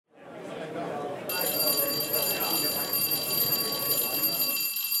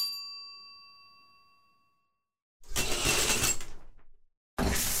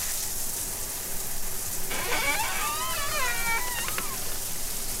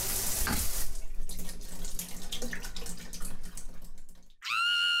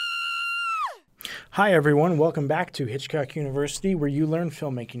Hi, everyone. Welcome back to Hitchcock University, where you learn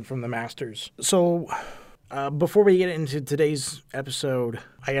filmmaking from the masters. So, before we get into today's episode,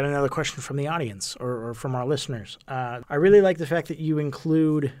 I got another question from the audience or from our listeners. I really like the fact that you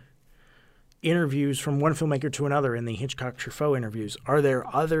include interviews from one filmmaker to another in the Hitchcock-Truffaut interviews. Are there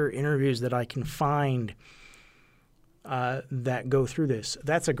other interviews that I can find that go through this?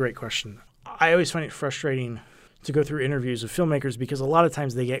 That's a great question. I always find it frustrating to go through interviews of filmmakers because a lot of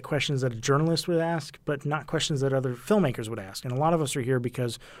times they get questions that a journalist would ask, but not questions that other filmmakers would ask. And a lot of us are here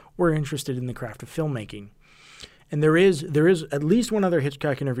because we're interested in the craft of filmmaking. And there is at least one other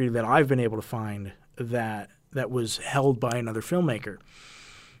Hitchcock interview that I've been able to find that was held by another filmmaker,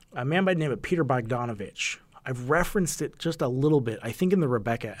 a man by the name of Peter Bogdanovich. I've referenced it just a little bit, I think in the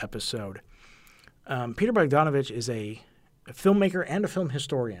Rebecca episode. Peter Bogdanovich is a filmmaker and a film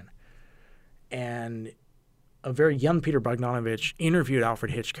historian. And a very young Peter Bogdanovich interviewed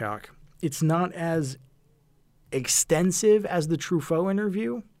Alfred Hitchcock. It's not as extensive as the Truffaut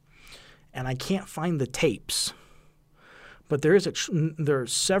interview, and I can't find the tapes. But there are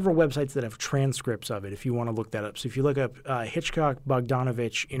several websites that have transcripts of it if you want to look that up. So if you look up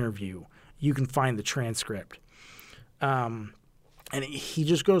Hitchcock-Bogdanovich interview, you can find the transcript. And he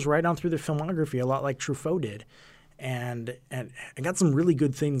just goes right on through the filmography, a lot like Truffaut did. And I got some really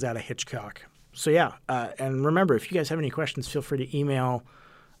good things out of Hitchcock. So yeah, and remember, if you guys have any questions, feel free to email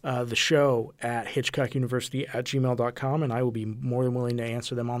the show at hitchcockuniversity@gmail.com, and I will be more than willing to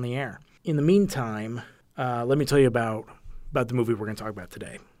answer them on the air. In the meantime, let me tell you about the movie we're going to talk about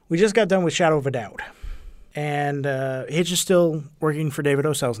today. We just got done with Shadow of a Doubt, and Hitch is still working for David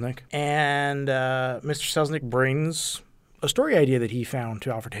O. Selznick, and Mr. Selznick brings a story idea that he found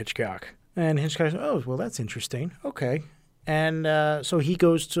to Alfred Hitchcock. And Hitchcock says, oh, well, that's interesting. Okay. And so he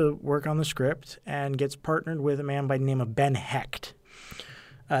goes to work on the script and gets partnered with a man by the name of Ben Hecht.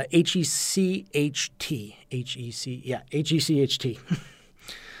 Hecht. H-E-C-H-T.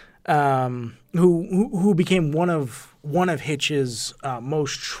 Who became one of Hitch's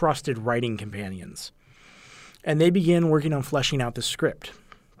most trusted writing companions. And they began working on fleshing out the script.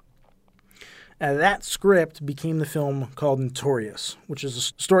 That script became the film called Notorious, which is a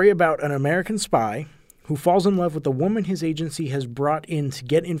story about an American spy who falls in love with the woman his agency has brought in to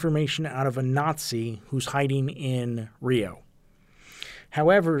get information out of a Nazi who's hiding in Rio.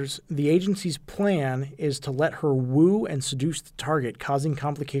 However, the agency's plan is to let her woo and seduce the target, causing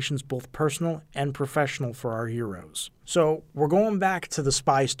complications both personal and professional for our heroes. So we're going back to the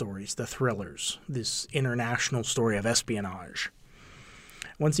spy stories, the thrillers, this international story of espionage.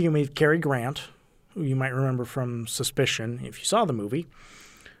 Once again, we have Cary Grant, who you might remember from Suspicion if you saw the movie.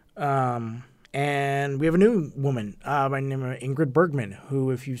 And we have a new woman by the name of Ingrid Bergman,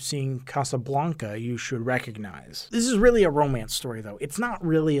 who, if you've seen Casablanca, you should recognize. This is really a romance story, though. It's not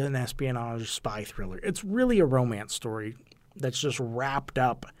really an espionage spy thriller. It's really a romance story that's just wrapped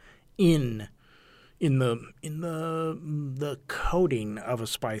up in the coding of a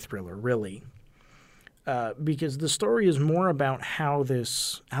spy thriller, really. Because the story is more about how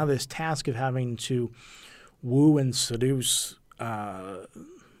this task of having to woo and seduce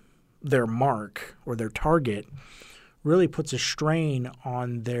their mark or their target really puts a strain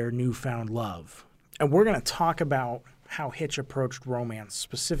on their newfound love. And we're going to talk about how Hitch approached romance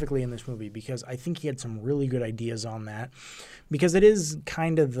specifically in this movie because I think he had some really good ideas on that because it is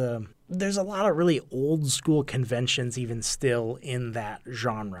kind of there's a lot of really old school conventions even still in that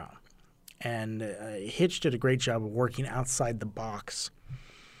genre. And Hitch did a great job of working outside the box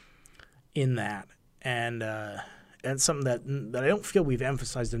in that. And something that I don't feel we've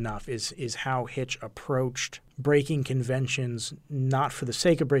emphasized enough is how Hitch approached breaking conventions, not for the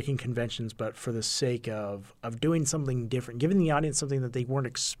sake of breaking conventions, but for the sake of doing something different, giving the audience something that they weren't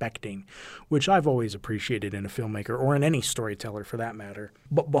expecting, which I've always appreciated in a filmmaker or in any storyteller for that matter.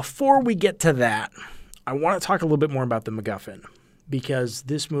 But before we get to that, I want to talk a little bit more about the MacGuffin because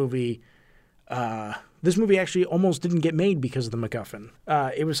this movie actually almost didn't get made because of the MacGuffin.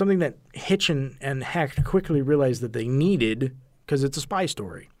 It was something that Hitch and Hecht quickly realized that they needed because it's a spy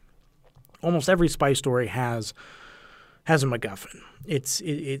story. Almost every spy story has a MacGuffin.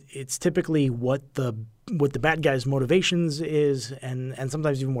 It's typically what the bad guy's motivations is, and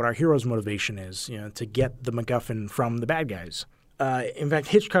sometimes even what our hero's motivation is, to get the MacGuffin from the bad guys. In fact,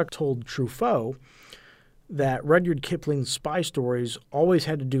 Hitchcock told Truffaut that Rudyard Kipling's spy stories always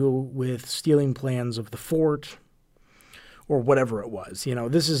had to do with stealing plans of the fort or whatever it was.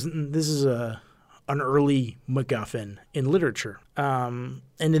 This is an early MacGuffin in literature. And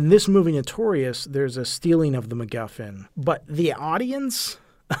in this movie, Notorious, there's a stealing of the MacGuffin. But the audience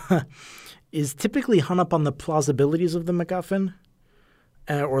is typically hung up on the plausibilities of the MacGuffin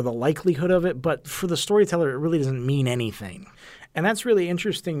or the likelihood of it, but for the storyteller, it really doesn't mean anything. And that's really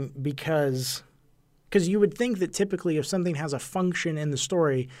interesting because you would think that typically if something has a function in the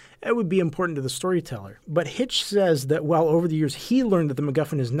story, it would be important to the storyteller. But Hitch says that while over the years he learned that the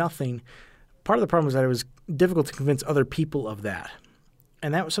MacGuffin is nothing, part of the problem was that it was difficult to convince other people of that.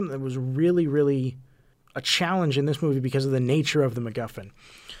 And that was something that was really, really a challenge in this movie because of the nature of the MacGuffin.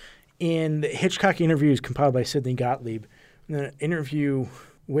 In the Hitchcock interviews compiled by Sidney Gottlieb, an interview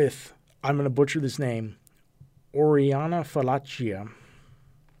with, I'm going to butcher this name, Oriana Fallacia,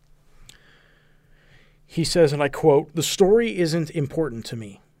 he says, and I quote, "The story isn't important to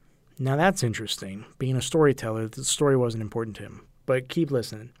me." Now that's interesting. Being a storyteller, the story wasn't important to him. But keep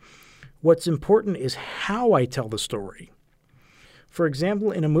listening. "What's important is how I tell the story. For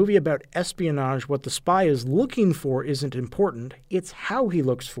example, in a movie about espionage, what the spy is looking for isn't important. It's how he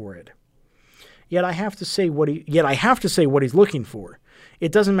looks for it. Yet I have to say what he's looking for.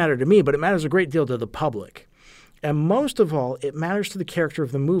 It doesn't matter to me, but it matters a great deal to the public. And most of all, it matters to the character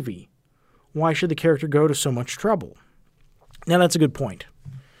of the movie. Why should the character go to so much trouble?" Now that's a good point.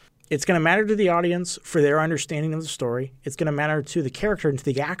 It's going to matter to the audience for their understanding of the story. It's going to matter to the character and to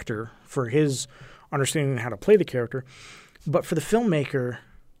the actor for his understanding how to play the character. But for the filmmaker,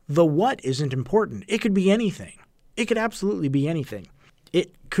 the what isn't important. It could be anything. It could absolutely be anything.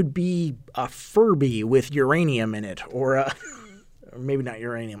 It could be a Furby with uranium in it, or maybe not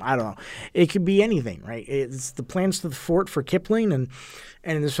uranium. I don't know. It could be anything, right? It's the plans to the fort for Kipling, and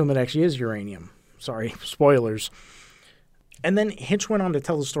in this film it actually is uranium. Sorry, spoilers. And then Hitch went on to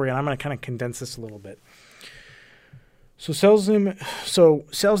tell the story, and I'm going to kind of condense this a little bit. So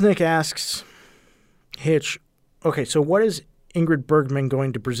Selznick asks Hitch, okay, so what is Ingrid Bergman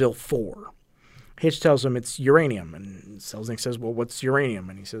going to Brazil for? Hitch tells him it's uranium, and Selznick says, well, what's uranium?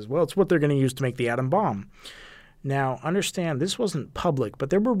 And he says, well, it's what they're going to use to make the atom bomb. Now, understand, this wasn't public,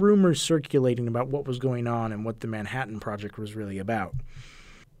 but there were rumors circulating about what was going on and what the Manhattan Project was really about.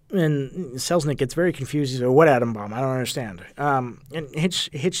 And Selznick gets very confused. He says, what atom bomb? I don't understand. And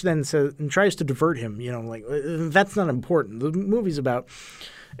Hitch then says and tries to divert him, that's not important. The movie's about,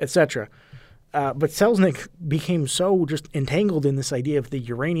 etc. But Selznick became so just entangled in this idea of the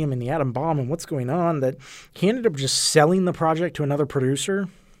uranium and the atom bomb and what's going on that he ended up just selling the project to another producer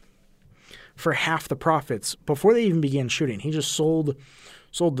for half the profits before they even began shooting. He just sold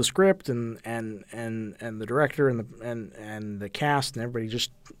the script and the director and the cast and everybody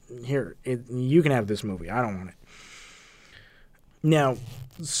just, here, you can have this movie. I don't want it.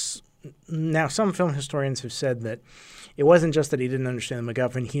 Now some film historians have said that it wasn't just that he didn't understand the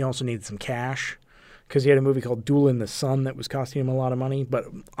MacGuffin, he also needed some cash because he had a movie called Duel in the Sun that was costing him a lot of money. But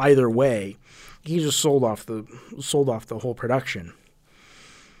either way, he just sold off the whole production.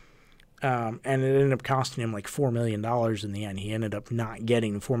 And it ended up costing him like $4 million in the end. He ended up not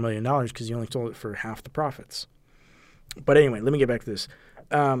getting $4 million because he only sold it for half the profits. But anyway, let me get back to this.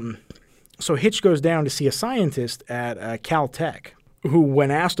 So Hitch goes down to see a scientist at Caltech who, when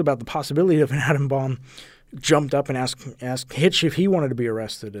asked about the possibility of an atom bomb, jumped up and asked Hitch if he wanted to be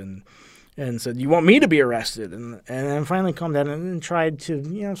arrested and said, you want me to be arrested? And then finally calmed down and tried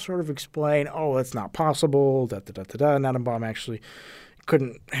to, sort of explain, oh, that's not possible, an atom bomb actually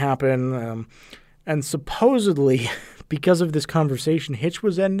couldn't happen. And supposedly, because of this conversation, Hitch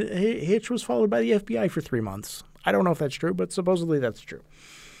was followed by the FBI for 3 months. I don't know if that's true, but supposedly that's true.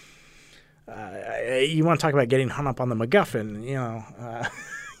 You want to talk about getting hung up on the MacGuffin,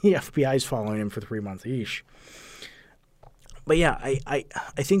 the FBI's following him for 3 months. Eesh. But yeah, I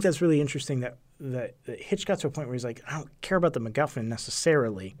think that's really interesting that Hitch got to a point where he's like, I don't care about the MacGuffin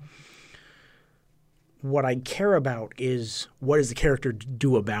necessarily. What I care about is what does the character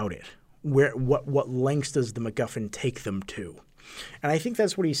do about it? What lengths does the MacGuffin take them to? And I think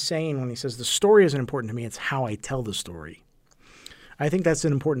that's what he's saying when he says the story isn't important to me, it's how I tell the story. I think that's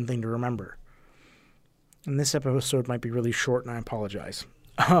an important thing to remember. And this episode might be really short, and I apologize.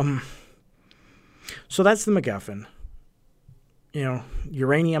 So that's the MacGuffin.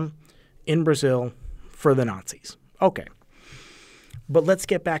 Uranium in Brazil for the Nazis. Okay. But let's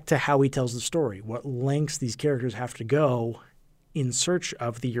get back to how he tells the story, what lengths these characters have to go in search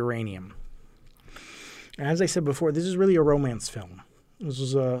of the uranium. As I said before, this is really a romance film.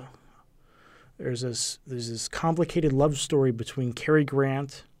 There's this complicated love story between Cary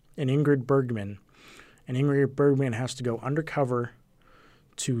Grant and Ingrid Bergman, and Ingrid Bergman has to go undercover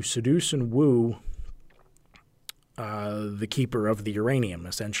to seduce and woo the keeper of the uranium,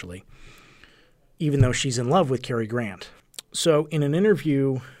 essentially, even though she's in love with Cary Grant. So in an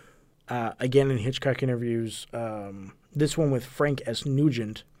interview, again in Hitchcock interviews, this one with Frank S.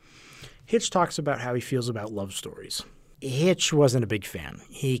 Nugent, Hitch talks about how he feels about love stories. Hitch wasn't a big fan.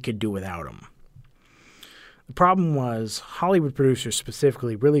 He could do without him. The problem was Hollywood producers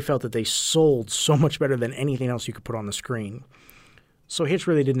specifically really felt that they sold so much better than anything else you could put on the screen. So Hitch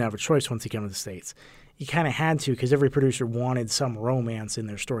really didn't have a choice once he came to the States. He kind of had to because every producer wanted some romance in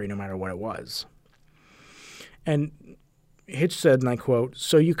their story no matter what it was. And Hitch said, and I quote,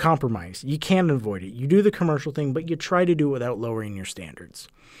 "So you compromise. You can't avoid it. You do the commercial thing, but you try to do it without lowering your standards."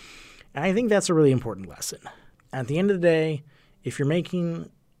 And I think that's a really important lesson. At the end of the day, if you're making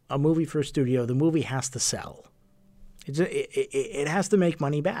a movie for a studio, the movie has to sell. It has to make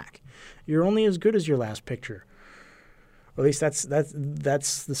money back. You're only as good as your last picture. Or at least that's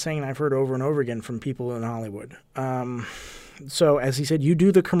the saying I've heard over and over again from people in Hollywood. So as he said, you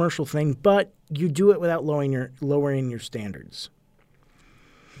do the commercial thing, but you do it without lowering your standards.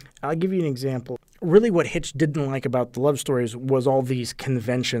 I'll give you an example. Really what Hitch didn't like about the love stories was all these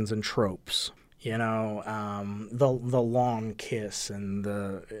conventions and tropes. You know, the long kiss and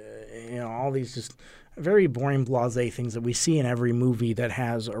all these just very boring, blasé things that we see in every movie that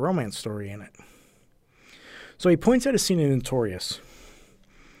has a romance story in it. So he points out a scene in Notorious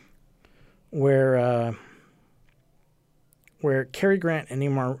where Cary Grant and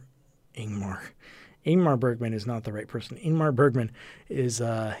Ingmar Bergman is not the right person. Ingmar Bergman is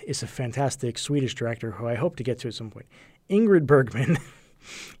a fantastic Swedish director who I hope to get to at some point. Ingrid Bergman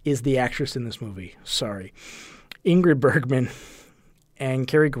is the actress in this movie. Sorry. Ingrid Bergman and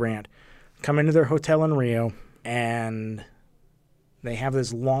Cary Grant come into their hotel in Rio, and they have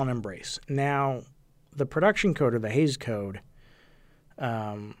this long embrace. Now, the production code, or the Hays Code,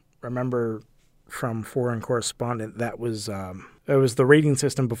 remember from Foreign Correspondent, that was it was the rating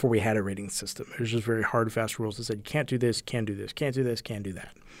system before we had a rating system. It was just very hard, fast rules that said you can't do this, can't do this, can't do this, can't do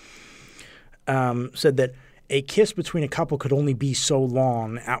that. Said that a kiss between a couple could only be so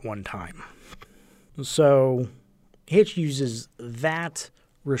long at one time. So Hitch uses that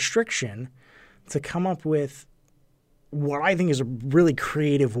restriction to come up with what I think is a really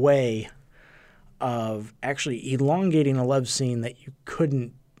creative way of actually elongating a love scene that you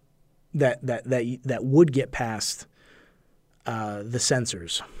couldn't, that would get past the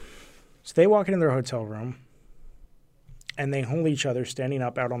censors. So they walk into their hotel room and they hold each other standing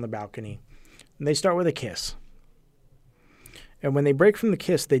up out on the balcony. And they start with a kiss. And when they break from the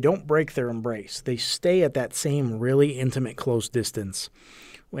kiss, they don't break their embrace. They stay at that same really intimate, close distance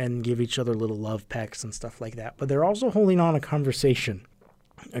and give each other little love pecks and stuff like that. But they're also holding on a conversation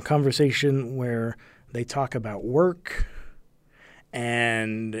where they talk about work,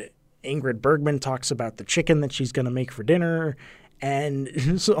 and Ingrid Bergman talks about the chicken that she's going to make for dinner.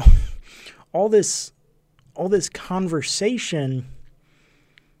 And so all this conversation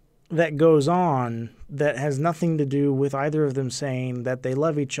that goes on that has nothing to do with either of them saying that they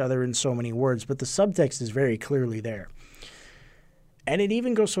love each other in so many words, but the subtext is very clearly there. And it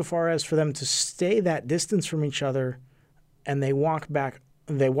even goes so far as for them to stay that distance from each other, and they walk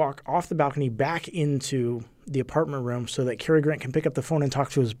off the balcony back into the apartment room so that Cary Grant can pick up the phone and talk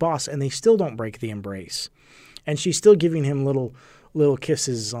to his boss, and they still don't break the embrace. And she's still giving him little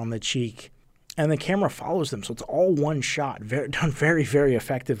kisses on the cheek. And the camera follows them, so it's all one shot, done very, very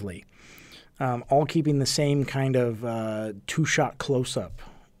effectively, all keeping the same kind of two-shot close-up.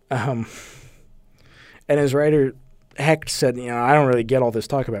 And as writer Hecht said, I don't really get all this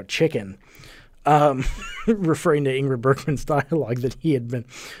talk about chicken, referring to Ingrid Bergman's dialogue that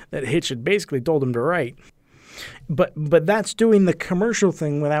Hitch had basically told him to write. But that's doing the commercial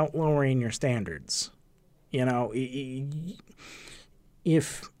thing without lowering your standards.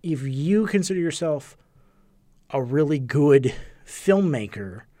 If you consider yourself a really good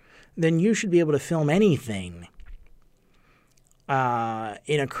filmmaker, then you should be able to film anything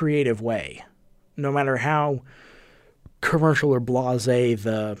in a creative way, no matter how commercial or blasé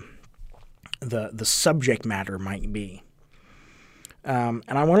the subject matter might be. And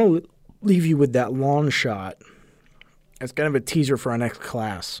I want to leave you with that long shot as kind of a teaser for our next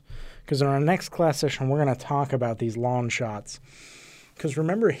class, because in our next class session we're going to talk about these long shots. Because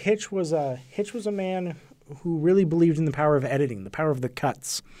remember, Hitch was a man who really believed in the power of editing, the power of the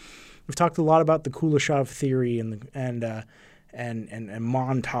cuts. We've talked a lot about the Kuleshov theory and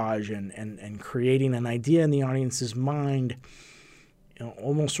montage and creating an idea in the audience's mind,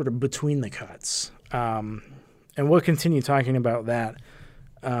 almost sort of between the cuts. And we'll continue talking about that,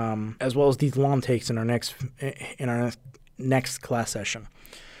 as well as these long takes in our next class session.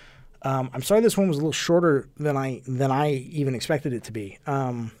 I'm sorry this one was a little shorter than I even expected it to be.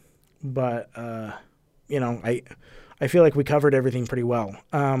 But I feel like we covered everything pretty well.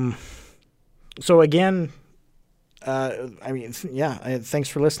 So again, thanks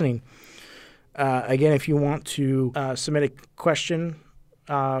for listening. Again, if you want to submit a question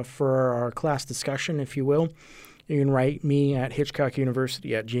for our class discussion, if you will, you can write me at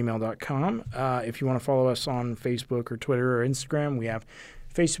hitchcockuniversity@gmail.com. If you want to follow us on Facebook or Twitter or Instagram, we have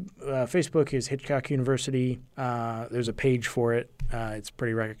Facebook is Hitchcock University. There's a page for it. It's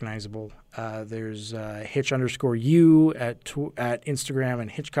pretty recognizable. There's Hitch_U at Instagram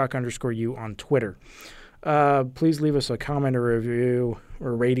and Hitchcock_U on Twitter. Please leave us a comment or review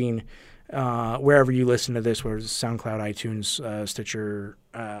or rating wherever you listen to this, whether it's SoundCloud, iTunes, Stitcher,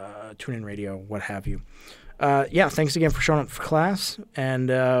 TuneIn Radio, what have you. Thanks again for showing up for class, and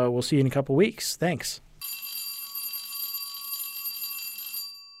we'll see you in a couple weeks. Thanks.